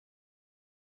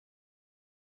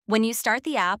When you start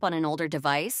the app on an older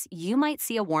device, you might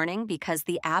see a warning because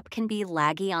the app can be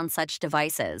laggy on such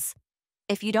devices.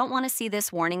 If you don't want to see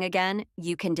this warning again,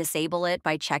 you can disable it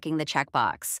by checking the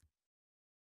checkbox.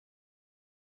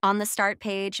 On the Start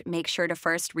page, make sure to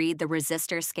first read the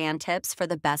Resistor scan tips for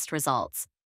the best results.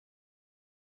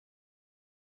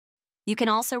 You can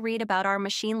also read about our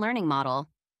machine learning model.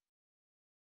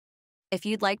 If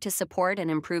you'd like to support and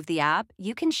improve the app,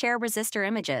 you can share Resistor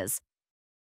images.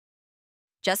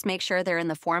 Just make sure they're in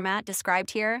the format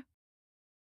described here.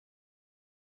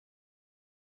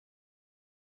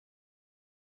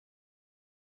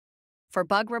 For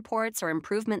bug reports or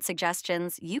improvement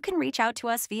suggestions, you can reach out to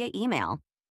us via email.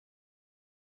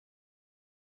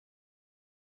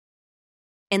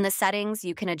 In the settings,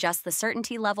 you can adjust the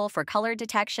certainty level for color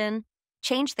detection,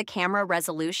 change the camera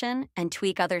resolution, and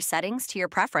tweak other settings to your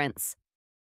preference.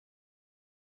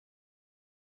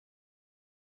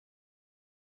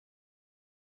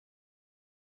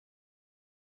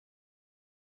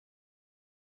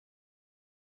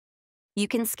 You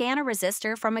can scan a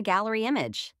resistor from a gallery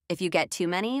image. If you get too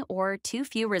many or too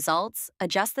few results,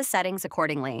 adjust the settings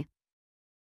accordingly.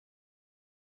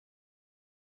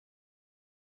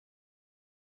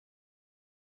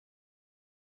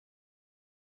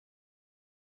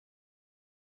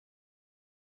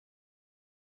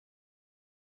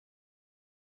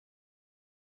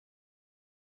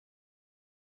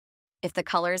 If the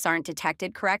colors aren't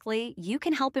detected correctly, you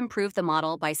can help improve the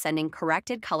model by sending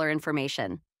corrected color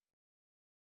information.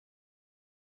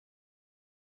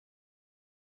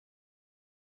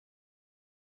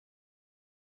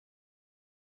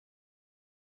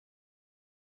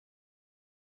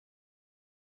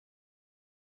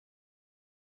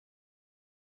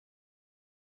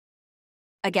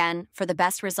 Again, for the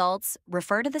best results,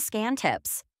 refer to the scan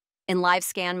tips. In live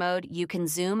scan mode, you can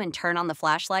zoom and turn on the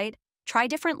flashlight. Try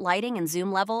different lighting and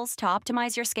zoom levels to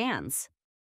optimize your scans.